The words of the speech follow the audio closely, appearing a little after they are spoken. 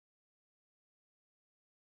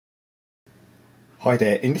Hi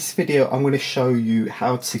there, in this video I'm going to show you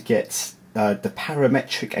how to get the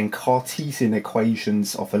parametric and Cartesian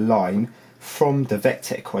equations of a line from the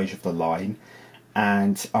vector equation of the line,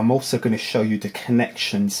 and I'm also going to show you the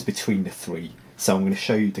connections between the three. So I'm going to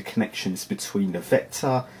show you the connections between the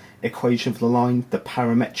vector equation of the line, the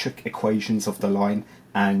parametric equations of the line,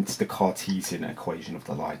 and the Cartesian equation of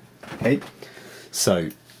the line. Okay, so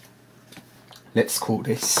let's call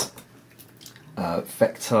this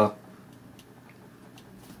vector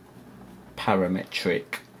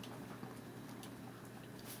parametric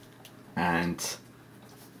and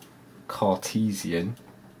Cartesian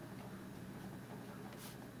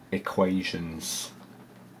equations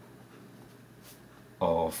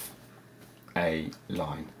of a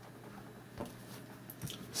line.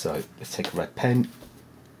 So let's take a red pen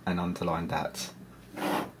and underline that.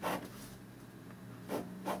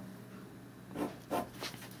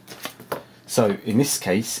 So in this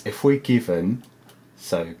case, if we're given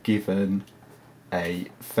a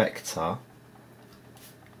vector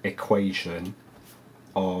equation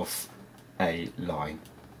of a line.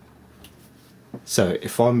 So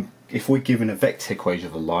if we're given a vector equation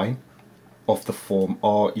of a line of the form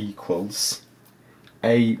r equals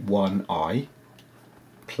a1i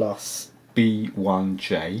plus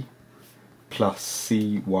b1j plus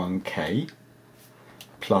c1k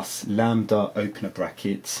plus lambda, open a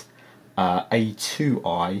bracket,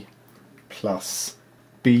 a2i plus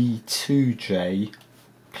b2j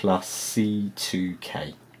plus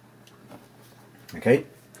c2k. Okay,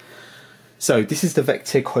 so this is the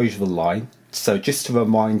vector equation of a line. So just to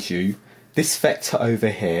remind you, this vector over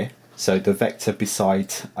here, so the vector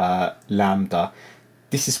beside lambda,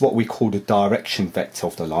 this is what we call the direction vector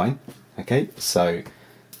of the line. Okay, so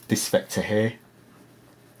this vector here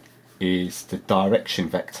is the direction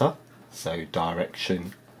vector, so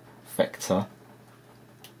direction vector.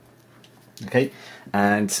 Okay,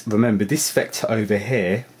 and remember this vector over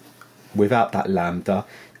here, without that lambda,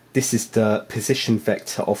 this is the position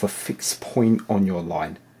vector of a fixed point on your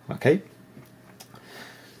line. Okay,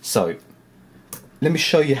 so let me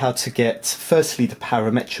show you how to get firstly the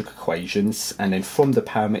parametric equations, and then from the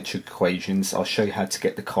parametric equations I'll show you how to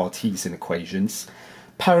get the Cartesian equations.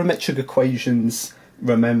 Parametric equations,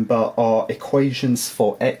 remember, are equations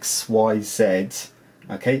for x, y, z,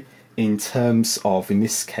 okay, in terms of, in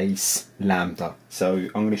this case, lambda. So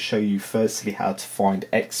I'm going to show you firstly how to find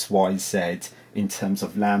x, y, z in terms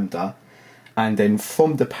of lambda, and then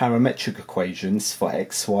from the parametric equations for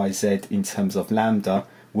x, y, z in terms of lambda,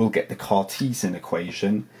 we'll get the Cartesian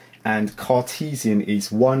equation. And Cartesian is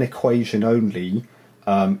one equation only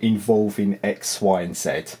involving x, y, and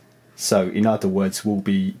z. So in other words, we'll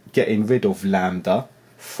be getting rid of lambda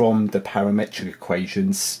from the parametric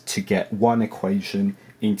equations to get one equation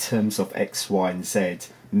in terms of x, y, and z,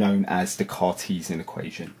 known as the Cartesian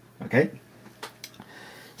equation. Okay,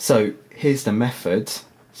 so here's the method.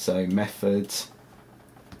 So method,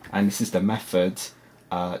 and this is the method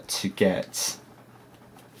to get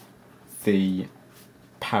the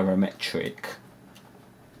parametric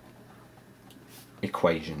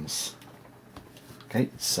equations. Okay,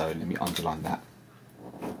 so let me underline that.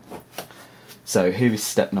 So here is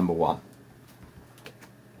step number one.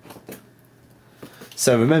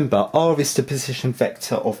 So remember, r is the position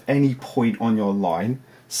vector of any point on your line.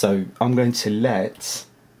 So I'm going to let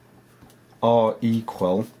r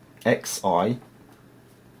equal xi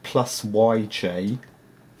plus yj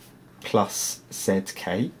plus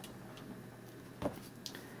zk.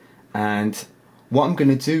 And what I'm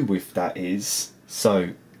going to do with that is, so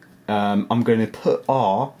I'm going to put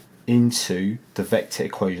r into the vector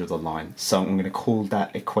equation of the line. So I'm going to call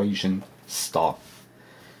that equation star.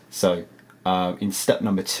 So in step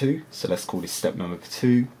number two, so let's call this step number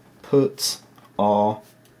two, put r,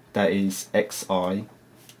 that is xi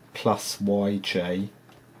plus yj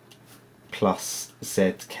plus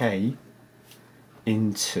zk,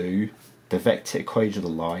 into the vector equation of the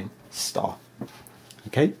line star.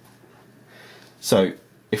 Okay, so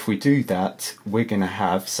if we do that, we're going to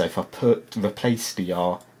have, so if I replace the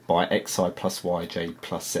r by xi plus yj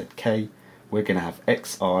plus zk, we're going to have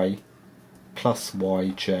xi plus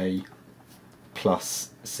yj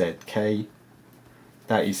plus zk,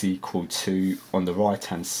 that is equal to, on the right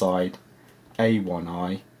hand side,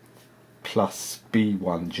 a1i plus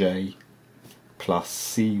b1j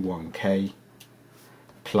plus c1k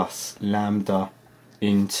plus lambda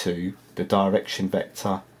into the direction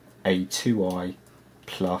vector a2i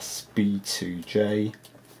plus b2j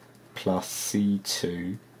plus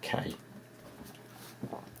c2k.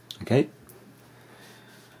 Okay,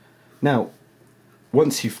 now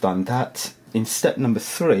once you've done that, in step number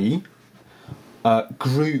 3,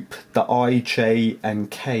 group the I, J and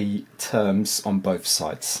K terms on both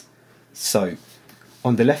sides. So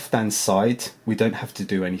on the left hand side we don't have to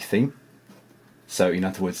do anything, so in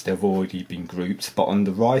other words they've already been grouped, but on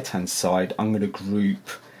the right hand side I'm going to group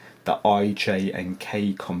the I, J and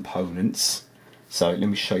K components. So let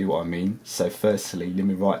me show you what I mean. So firstly let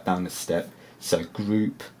me write down the step. So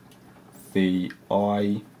group the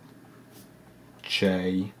I,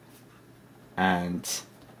 J and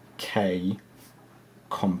K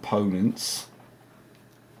components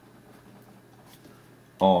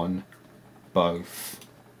on both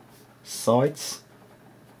sides.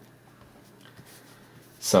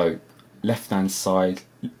 So left hand side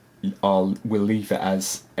we'll leave it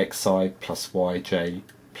as xi plus yj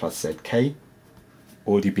plus zk,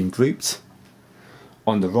 already been grouped.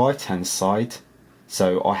 On the right hand side,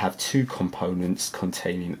 so I have two components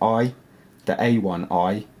containing I, the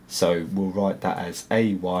a1i, so we'll write that as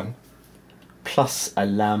a1 plus a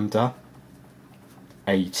lambda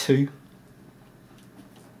a2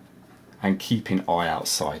 and keeping I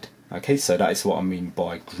outside. Okay, so that is what I mean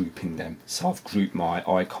by grouping them. So I've grouped my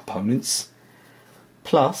I components.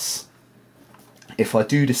 Plus, if I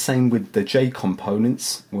do the same with the J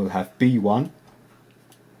components, we'll have B1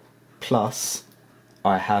 plus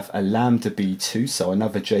I have a lambda B2, so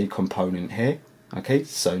another J component here. Okay,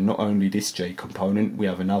 so not only this J component, we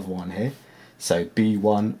have another one here. So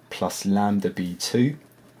B1 plus lambda B2,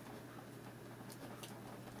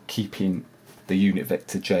 keeping the unit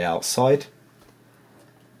vector J outside,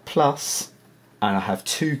 plus, and I have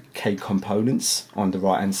two K components on the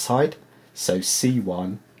right hand side, so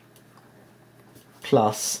C1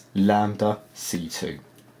 plus lambda C2,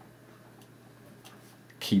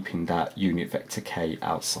 keeping that unit vector K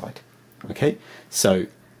outside. Okay, so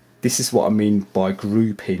this is what I mean by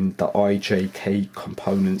grouping the IJK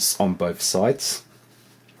components on both sides.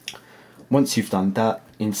 Once you've done that,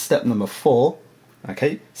 in step number 4,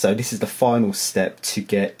 okay, so this is the final step to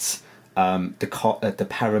get the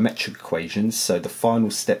parametric equations. So the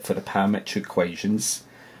final step for the parametric equations,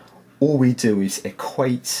 all we do is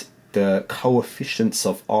equate the coefficients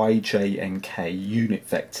of I, J and K unit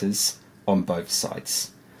vectors on both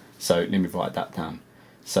sides. So let me write that down.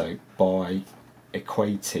 So by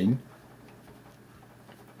equating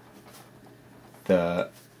the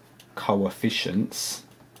coefficients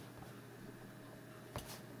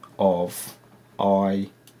of I,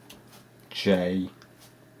 J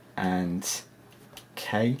and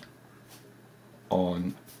K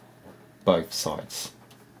on both sides.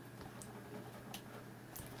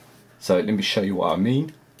 So let me show you what I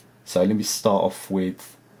mean. So let me start off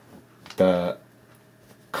with the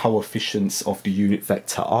coefficients of the unit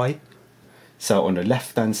vector I. So on the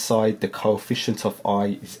left hand side the coefficient of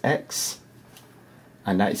I is x,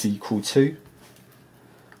 and that is equal to,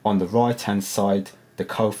 on the right hand side the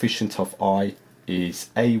coefficient of I is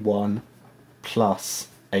a1 plus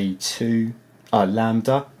a2,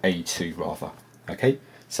 lambda a2 rather. Okay,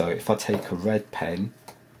 so if I take a red pen,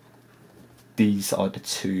 these are the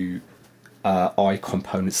two I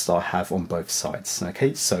components that I have on both sides.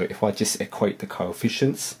 Okay, so if I just equate the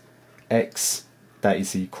coefficients, x, that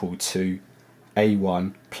is equal to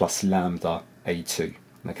a1 plus lambda a2.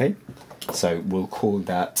 Okay, so we'll call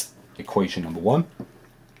that equation number 1.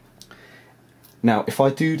 Now if I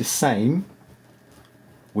do the same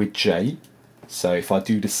with j, so if I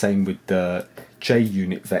do the same with the j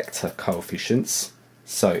unit vector coefficients,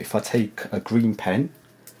 so if I take a green pen,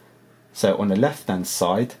 so on the left hand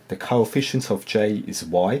side the coefficient of j is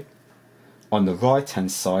y, on the right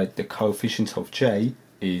hand side the coefficient of j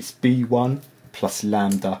is b1 plus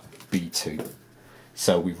lambda b2.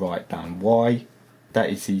 So we write down y, that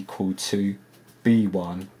is equal to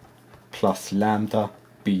b1 plus lambda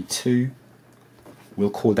b2, we'll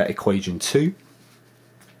call that equation 2.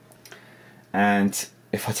 And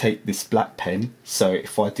if I take this black pen, so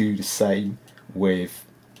if I do the same with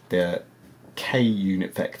the k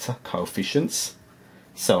unit vector coefficients,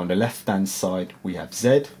 so on the left hand side we have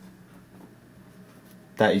z,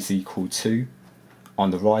 that is equal to,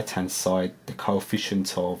 on the right hand side the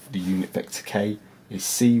coefficient of the unit vector k is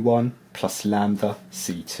c1 plus lambda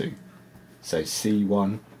c2. So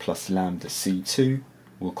c1 plus lambda c2,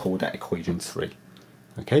 we'll call that equation 3.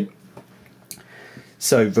 Okay,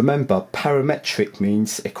 so remember, parametric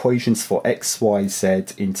means equations for x, y, z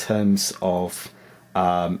in terms of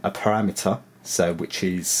a parameter, so which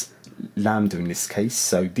is lambda in this case.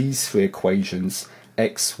 So these three equations,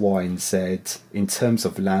 x, y and z, in terms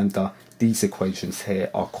of lambda, these equations here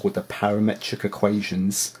are called the parametric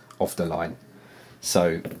equations of the line.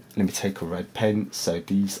 So let me take a red pen. So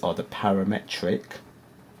these are the parametric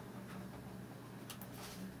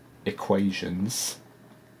equations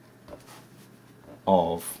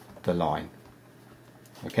of the line.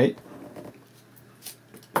 Okay,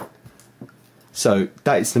 so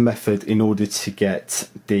that is the method in order to get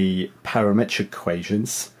the parametric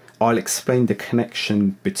equations. I'll explain the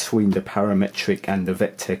connection between the parametric and the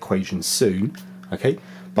vector equation soon, okay,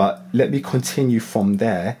 but let me continue from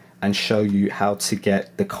there and show you how to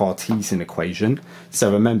get the Cartesian equation.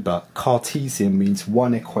 So remember, Cartesian means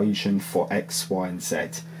one equation for x, y and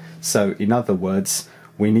z. So in other words,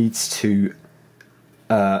 we need to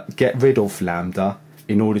get rid of lambda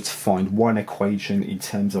in order to find one equation in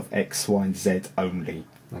terms of x, y and z only.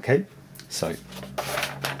 Okay, so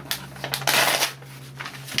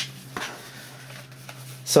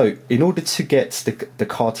in order to get the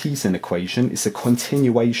Cartesian equation, it's a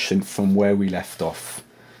continuation from where we left off.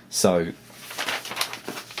 So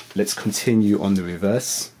let's continue on the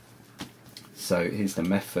reverse. So here's the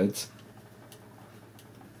method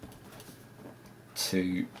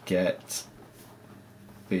to get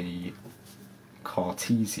the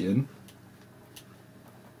Cartesian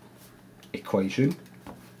equation.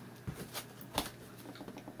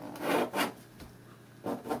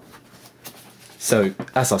 So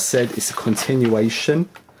as I said, it's a continuation.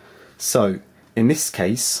 So in this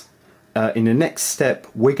case, in the next step,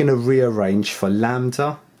 we're going to rearrange for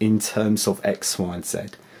lambda in terms of x, y and z.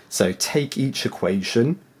 So take each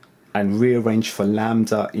equation and rearrange for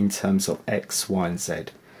lambda in terms of x, y and z.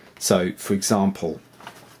 So for example,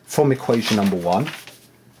 from equation number 1,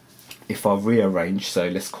 if I rearrange, so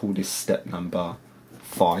let's call this step number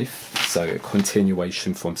 5, so a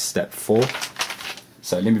continuation from step 4.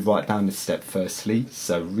 So let me write down the step firstly.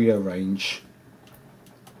 So rearrange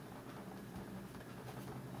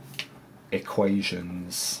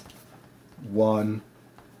equations 1,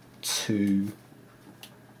 2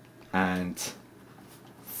 and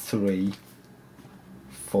 3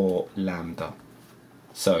 for lambda.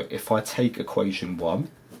 So if I take equation 1,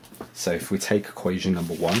 so if we take equation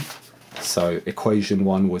number 1, so equation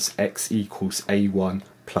 1 was x equals a1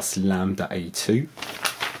 plus lambda a2.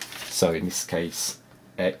 So in this case,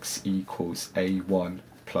 x equals a1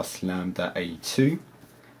 plus lambda a2.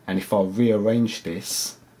 And if I rearrange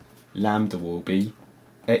this, lambda will be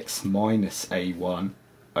x minus a1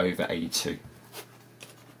 over a2.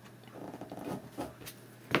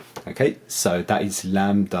 Okay, so that is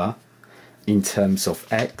lambda in terms of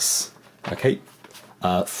x, okay,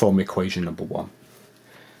 from equation number 1.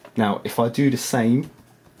 Now, if I do the same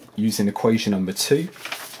using equation number 2,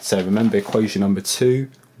 so remember equation number 2,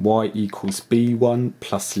 y equals b1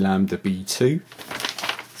 plus lambda b2.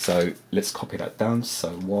 So let's copy that down.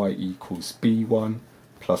 So y equals b1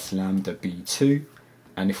 plus lambda b2.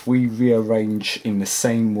 And if we rearrange in the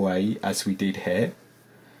same way as we did here,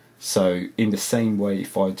 so in the same way,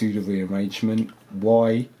 if I do the rearrangement,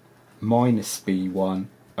 y minus b1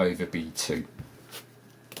 over b2.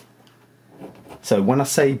 So when I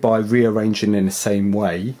say by rearranging in the same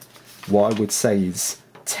way, what I would say is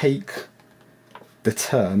take the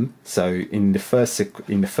term, so in the first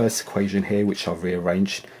equation here, which I've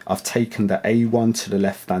rearranged, I've taken the a1 to the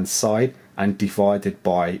left hand side and divided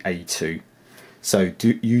by a2. So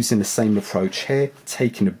using the same approach here,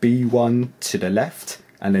 taking the b1 to the left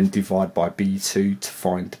and then divide by b2 to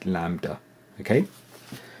find lambda. Okay,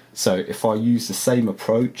 so if I use the same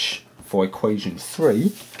approach for equation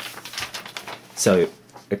 3, so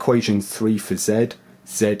equation 3 for z,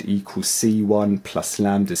 z equals c1 plus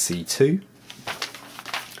lambda c2.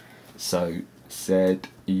 So z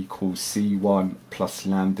equals c1 plus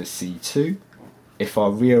lambda c2. If I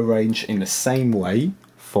rearrange in the same way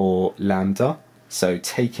for lambda, so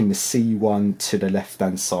taking the c1 to the left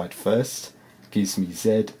hand side first, gives me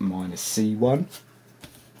z minus c1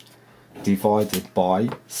 divided by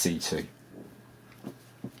c2.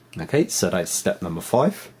 Okay, so that's step number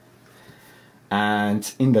 5.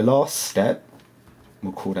 And in the last step,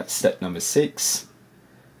 we'll call that step number 6.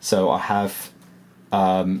 So I have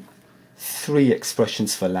 3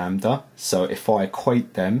 expressions for lambda. So if I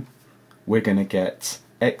equate them, we're going to get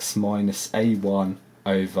x minus a1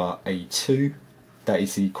 over a2. That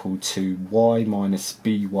is equal to y minus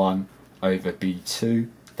b1 over b2.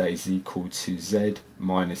 That is equal to z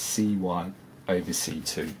minus c1 over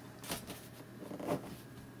c2.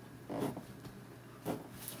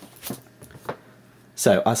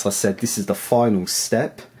 So as I said, this is the final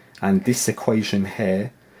step, and this equation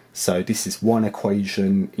here, so this is one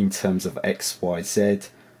equation in terms of x, y, z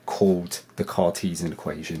called the Cartesian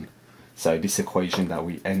equation. So this equation that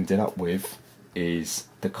we ended up with is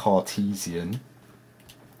the Cartesian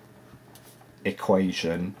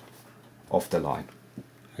equation of the line.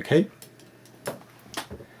 Okay?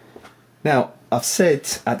 Now, I've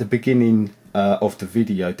said at the beginning of the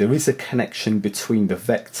video, there is a connection between the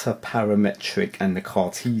vector, parametric and the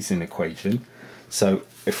Cartesian equation. So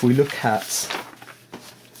if we look at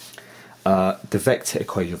the vector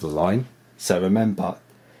equation of the line, so remember,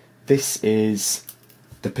 this is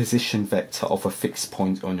the position vector of a fixed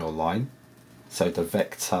point on your line, so the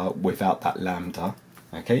vector without that lambda,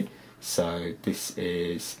 okay? So this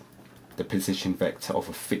is the position vector of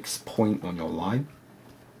a fixed point on your line,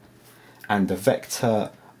 and the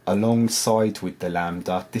vector alongside with the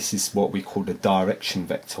lambda, this is what we call the direction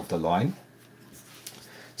vector of the line.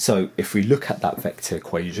 So if we look at that vector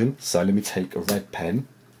equation, so let me take a red pen,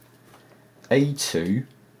 A2,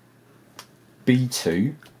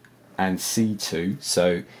 B2 and C2,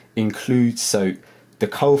 so includes, so the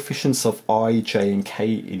coefficients of I, J and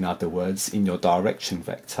K, in other words, in your direction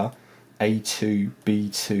vector, A2,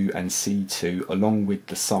 B2 and C2, along with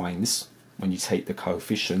the signs, when you take the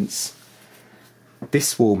coefficients,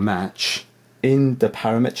 this will match, in the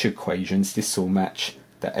parametric equations, this will match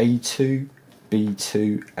the A2,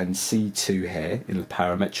 B2 and C2 here in the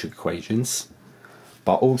parametric equations.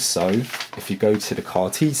 But also, if you go to the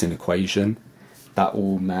Cartesian equation, that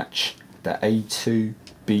will match the A2,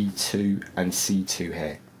 B2 and C2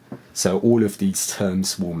 here. So all of these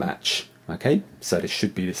terms will match, okay? So this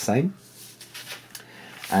should be the same.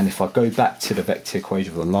 And if I go back to the vector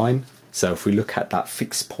equation of the line, so if we look at that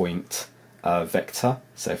fixed point vector,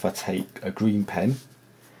 so if I take a green pen,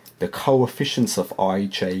 the coefficients of I,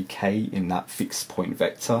 J, K in that fixed point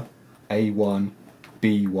vector, A1,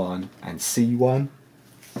 B1 and C1.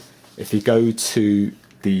 If you go to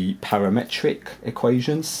the parametric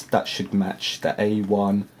equations, that should match the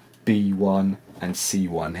A1, B1 and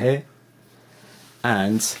C1 here.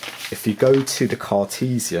 And if you go to the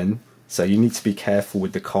Cartesian, so you need to be careful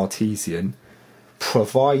with the Cartesian,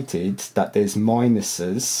 provided that there's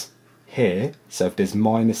minuses here, so if there's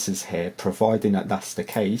minuses here, providing that that's the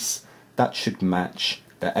case, that should match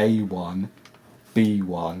the A1,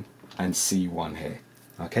 B1 and C1 here,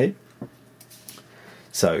 okay?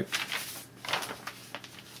 So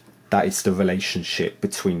that is the relationship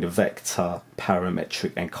between the vector,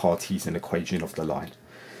 parametric and Cartesian equation of the line.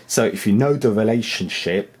 So if you know the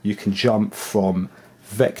relationship, you can jump from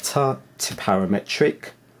vector to parametric,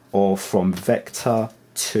 or from vector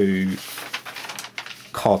to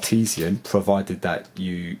Cartesian, provided that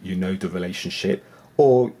you know the relationship,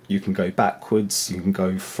 or you can go backwards, you can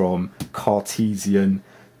go from Cartesian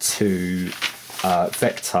to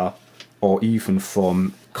vector, or even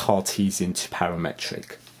from Cartesian to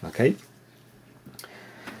parametric, okay?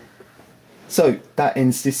 So that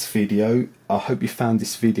ends this video. I hope you found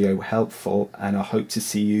this video helpful, and I hope to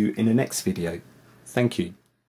see you in the next video. Thank you.